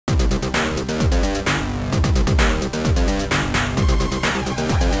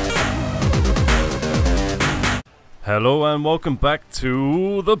Hello and welcome back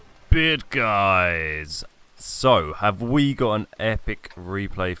to the Bid Guys. So, have we got an epic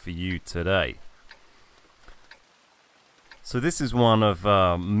replay for you today? So this is one of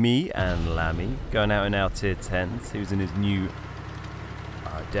me and Lammy going out in our tier 10s. He was in his new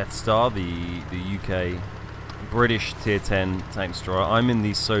Death Star, the UK British tier 10 tank destroyer. I'm in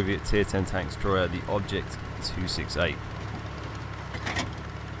the Soviet tier 10 tank destroyer, the Object 268.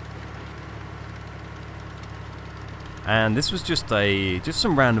 And this was just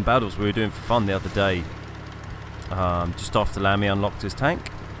some random battles we were doing for fun the other day. Just after Lammy unlocked his tank,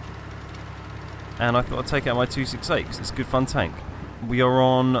 and I thought I'd take out my 268 because it's a good fun tank. We are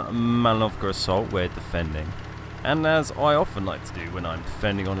on Malinovka Assault, we're defending, and as I often like to do when I'm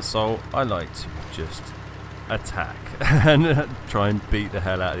defending on Assault, I like to just attack and try and beat the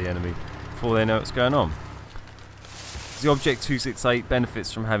hell out of the enemy before they know what's going on. The Object 268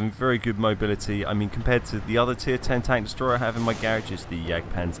 benefits from having very good mobility. I mean, compared to the other tier 10 tank destroyer I have in my garage, is the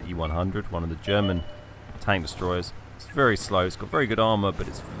Jagdpanzer E100, one of the German tank destroyers. It's very slow, it's got very good armor, but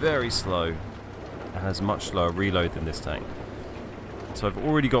it's very slow and has much slower reload than this tank. So I've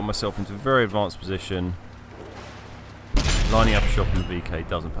already got myself into a very advanced position. Lining up a shot in the VK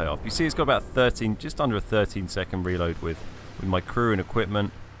doesn't pay off. You see it's got about 13, just under a 13-second reload with my crew and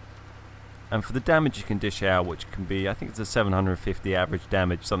equipment. And for the damage you can dish out, which can be, I think it's a 750 average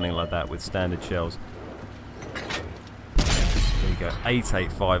damage, something like that, with standard shells. There you go,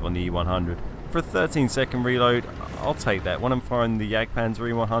 885 on the E100. For a 13-second reload, I'll take that. When I'm firing the Jagdpanzer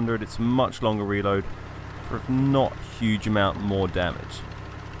E100, it's a much longer reload for not a huge amount more damage.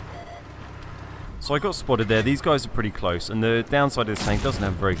 So I got spotted there. These guys are pretty close, and the downside of this tank doesn't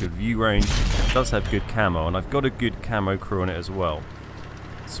have very good view range. It does have good camo, and I've got a good camo crew on it as well.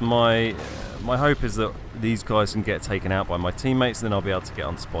 So my hope is that these guys can get taken out by my teammates, and then I'll be able to get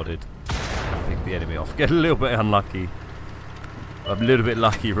unspotted and pick the enemy off. Get a little bit unlucky. A little bit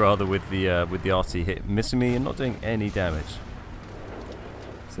lucky rather with the RT hit missing me and not doing any damage.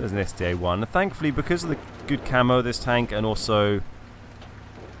 So there's an SDA-1. And thankfully, because of the good camo of this tank, and also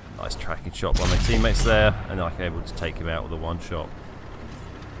nice tracking shot by my teammates there, and I'm able to take him out with a one shot.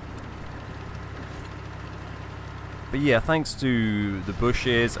 But yeah, thanks to the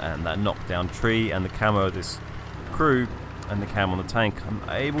bushes and that knockdown tree and the camo of this crew and the cam on the tank, I'm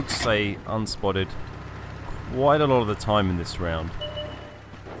able to stay unspotted quite a lot of the time in this round.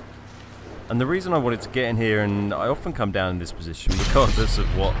 And the reason I wanted to get in here, and I often come down in this position regardless of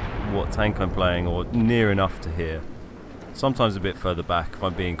what tank I'm playing, or near enough to here. Sometimes a bit further back if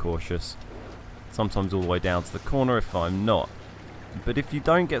I'm being cautious. Sometimes all the way down to the corner if I'm not. But if you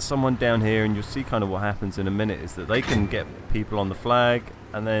don't get someone down here, and you'll see kind of what happens in a minute, is that they can get people on the flag,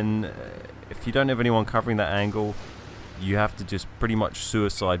 and then if you don't have anyone covering that angle, you have to just pretty much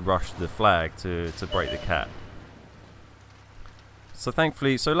suicide rush the flag to break the cap. So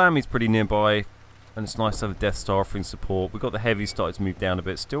thankfully, Lammy's pretty nearby, and it's nice to have a Death Star offering support. We've got the heavies starting to move down a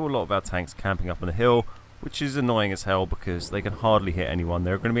bit. Still a lot of our tanks camping up on the hill, which is annoying as hell because they can hardly hit anyone.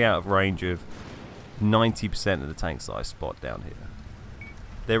 They're going to be out of range of 90% of the tanks that I spot down here.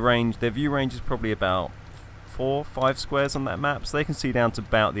 Their view range is probably about 4-5 squares on that map, so they can see down to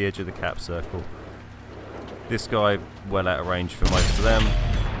about the edge of the cap circle. This guy well out of range for most of them,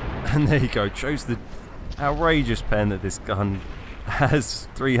 and there you go. Shows the outrageous pen that this gun has.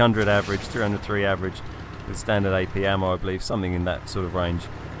 300 average, 303 average with standard AP ammo, I believe, something in that sort of range.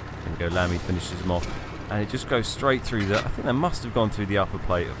 There we go. Lammy finishes him off, and it just goes straight through the. I think that must have gone through the upper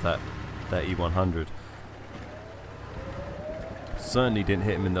plate of that E100. Certainly didn't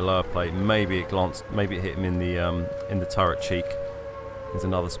hit him in the lower plate. Maybe it glanced. Maybe it hit him in the turret cheek. There's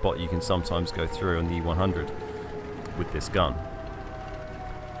another spot you can sometimes go through on the E100 with this gun.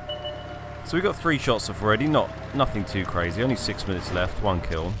 So we got 3 shots off already. Nothing too crazy. Only 6 minutes left. 1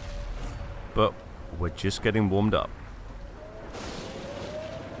 kill. But we're just getting warmed up.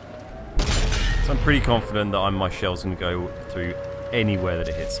 So I'm pretty confident that my shell's going to go through anywhere that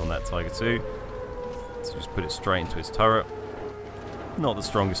it hits on that Tiger II. So just put it straight into its turret. Not the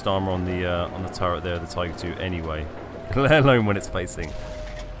strongest armor on the turret there, the Tiger II anyway, let alone when it's facing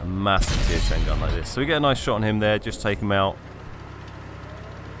a massive tier 10 gun like this. So we get a nice shot on him there, just take him out.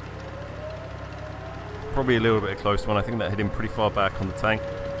 Probably a little bit of a close one. I think that hit him pretty far back on the tank,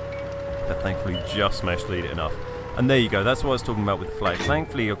 but thankfully just managed to lead it enough. And there you go, that's what I was talking about with the flag.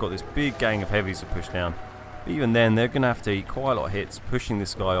 Thankfully I've got this big gang of heavies to push down, but even then they're going to have to eat quite a lot of hits pushing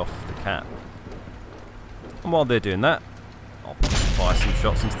this guy off the cap. And while they're doing that, I'll fire some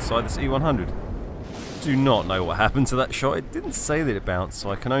shots into the side of this E100. Do not know what happened to that shot. It didn't say that it bounced,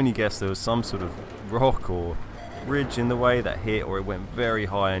 so I can only guess there was some sort of rock or ridge in the way that hit, or it went very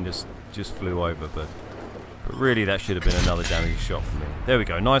high and just flew over. But But really that should have been another damage shot for me. There we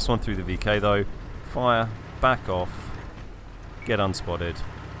go, nice one through the VK though. Fire, back off, get unspotted,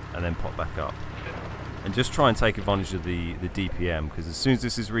 and then pop back up. And just try and take advantage of the DPM, because as soon as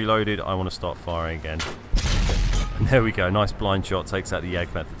this is reloaded, I want to start firing again. And there we go, nice blind shot, takes out the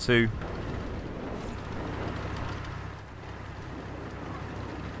Jagdpanther 2.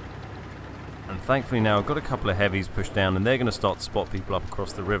 And thankfully now I've got a couple of heavies pushed down, and they're going to start to spot people up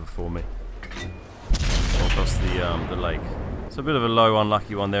across the river for me. Or across the lake. So a bit of a low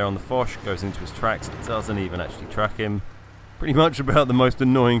unlucky one there on the Foch, goes into his tracks, it doesn't even actually track him. Pretty much about the most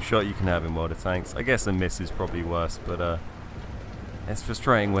annoying shot you can have in World of Tanks. I guess a miss is probably worse, but it's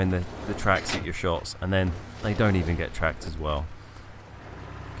frustrating when the tracks hit your shots and then they don't even get tracked as well.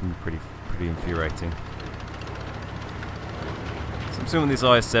 It can be pretty infuriating. So I'm seeing what this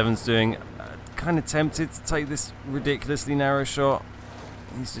IS-7's doing. Kind of tempted to take this ridiculously narrow shot.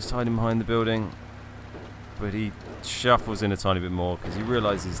 He's just hiding behind the building, but he shuffles in a tiny bit more because he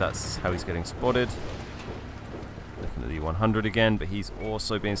realizes that's how he's getting spotted. Looking at the 100 again, but he's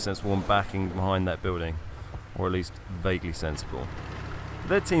also being sensible and backing behind that building, or at least vaguely sensible.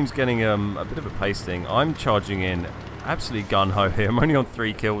 Their team's getting a bit of a pasting. I'm charging in absolutely gun-ho here. I'm only on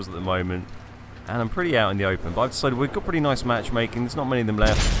 3 kills at the moment, and I'm pretty out in the open, but I've decided we've got pretty nice matchmaking. There's not many of them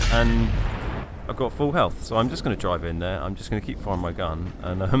left, and I've got full health, so I'm just going to drive in there. I'm just going to keep firing my gun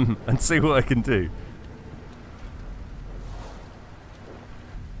and see what I can do.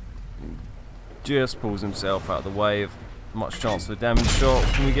 Just pulls himself out of the way of much chance for a damage shot.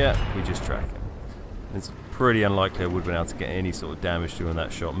 What can we get? We just track him. It's pretty unlikely I would have been able to get any sort of damage to him on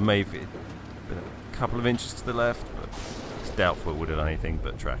that shot. Maybe been a couple of inches to the left, but it's doubtful it would have done anything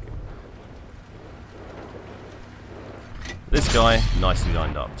but track him. This guy, nicely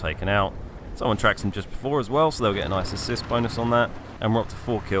lined up, taken out. Someone tracks him just before as well, so they'll get a nice assist bonus on that. And we're up to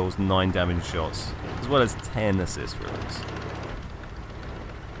 4 kills, 9 damage shots, as well as 10 assist rolls.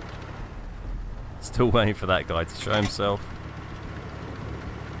 Still waiting for that guy to show himself.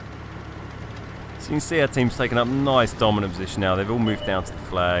 So you can see our team's taken up nice dominant position now. They've all moved down to the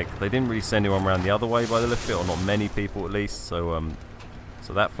flag. They didn't really send anyone around the other way by the look of it, or not many people at least. So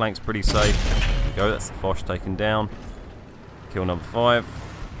so that flank's pretty safe. There we go, that's the Foch taken down. Kill number 5.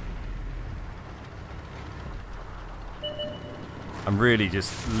 I'm really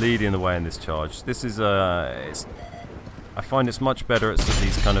just leading the way in this charge. This is I find it's much better at sort of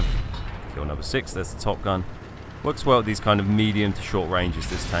these kind of. Kill number 6, there's the top gun. Works well at these kind of medium to short ranges,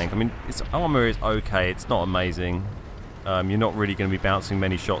 this tank. I mean, its armor is okay, it's not amazing. You're not really going to be bouncing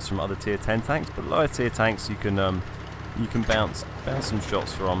many shots from other tier 10 tanks, but lower tier tanks you can bounce some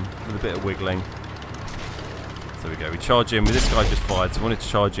shots from with a bit of wiggling. So there we go, we charge in with this guy just fired, so I wanted to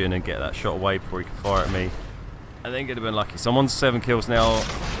charge in and get that shot away before he could fire at me. And then get a bit unlucky. So I'm on 7 kills now,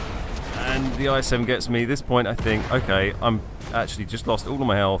 and the IS-7 gets me. At this point I think, okay, I'm actually just lost all of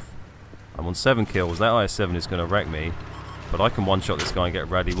my health. I'm on 7 kills, that IS-7 is going to wreck me, but I can one-shot this guy and get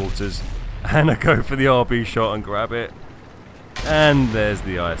Radley Walters, and I go for the RB shot and grab it, and there's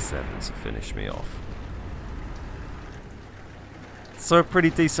the IS-7 to finish me off. So a pretty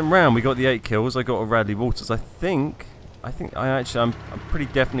decent round. We got the 8 kills, I got a Radley Walters. I'm pretty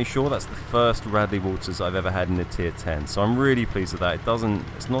definitely sure that's the first Radley Walters I've ever had in a tier 10, so I'm really pleased with that.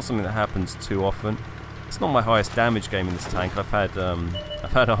 It's not something that happens too often. It's not my highest damage game in this tank. I've had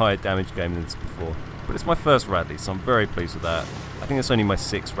a higher damage game than this before, but it's my first Radley, so I'm very pleased with that. I think it's only my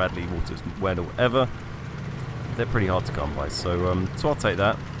 6th Radley Walters Wedel ever. They're pretty hard to come by, so I'll take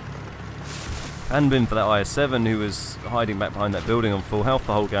that. Hadn't been for that IS-7 who was hiding back behind that building on full health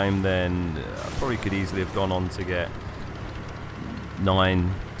the whole game, then I probably could easily have gone on to get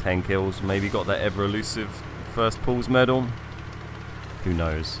 9, 10 kills. Maybe got that ever elusive first pools medal. Who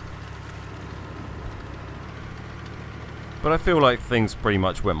knows? But I feel like things pretty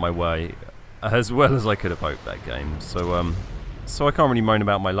much went my way, as well as I could have hoped that game. So so I can't really moan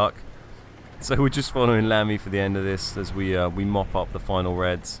about my luck. So we're just following Lammy for the end of this as we mop up the final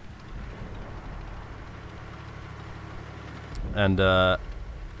reds. And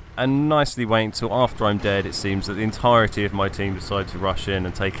nicely waiting until after I'm dead, it seems that the entirety of my team decide to rush in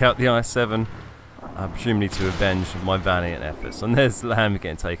and take out the IS-7, presumably to avenge my valiant efforts. And there's Lammy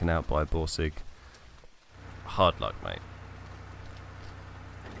getting taken out by Borsig. Hard luck, mate.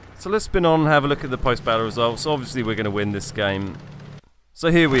 So let's spin on and have a look at the post-battle results. Obviously we're going to win this game. So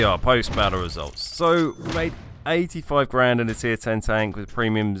here we are, post-battle results. So we made 85 grand in a tier 10 tank with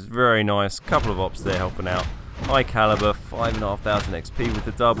premiums, very nice. Couple of ops there helping out. High caliber, 5,500 XP with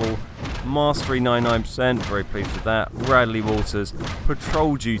the double. Mastery 99%, very pleased with that. Radley Walters,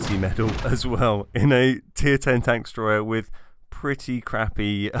 patrol duty medal as well in a tier 10 tank destroyer with pretty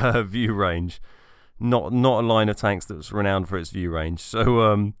crappy view range. Not a line of tanks that was renowned for its view range.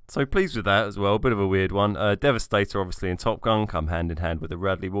 So so pleased with that as well. Bit of a weird one. Devastator obviously and Top Gun come hand in hand with the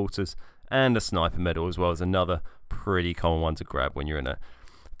Radley Walters, and a sniper medal as well as another pretty common one to grab when you're in a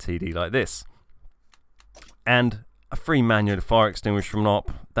TD like this. And a free manual fire extinguisher from NOP.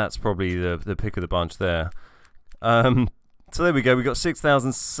 That's probably the pick of the bunch there. So there we go. We got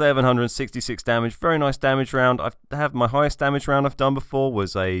 6,766 damage. Very nice damage round. My highest damage round I've done before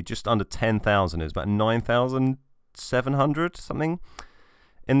was just under 10,000. It was about 9,700 something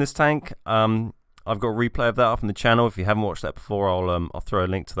in this tank. I've got a replay of that up on the channel. If you haven't watched that before, I'll throw a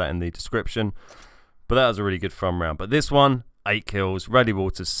link to that in the description. But that was a really good fun round. But this one, 8 kills. Radley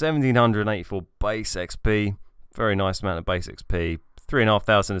Walters, 1,784 base XP. Very nice amount of base XP.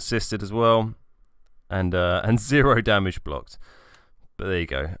 3,500 assisted as well. And 0 damage blocked. But there you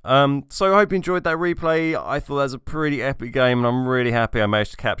go. So I hope you enjoyed that replay. I thought that was a pretty epic game, and I'm really happy I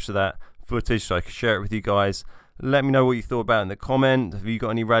managed to capture that footage so I could share it with you guys. Let me know what you thought about it in the comment. Have you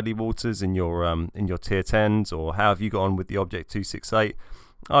got any Radley Walters in your tier 10s, or how have you got on with the Object 268?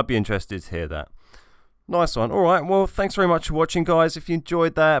 I'd be interested to hear that. Nice one. Alright, well, thanks very much for watching, guys. If you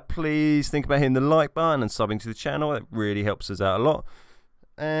enjoyed that, please think about hitting the like button and subbing to the channel. It really helps us out a lot.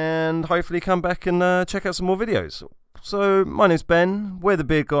 And hopefully come back and check out some more videos. So, my name's Ben, we're the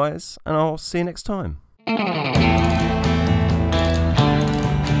Beard Guys, and I'll see you next time.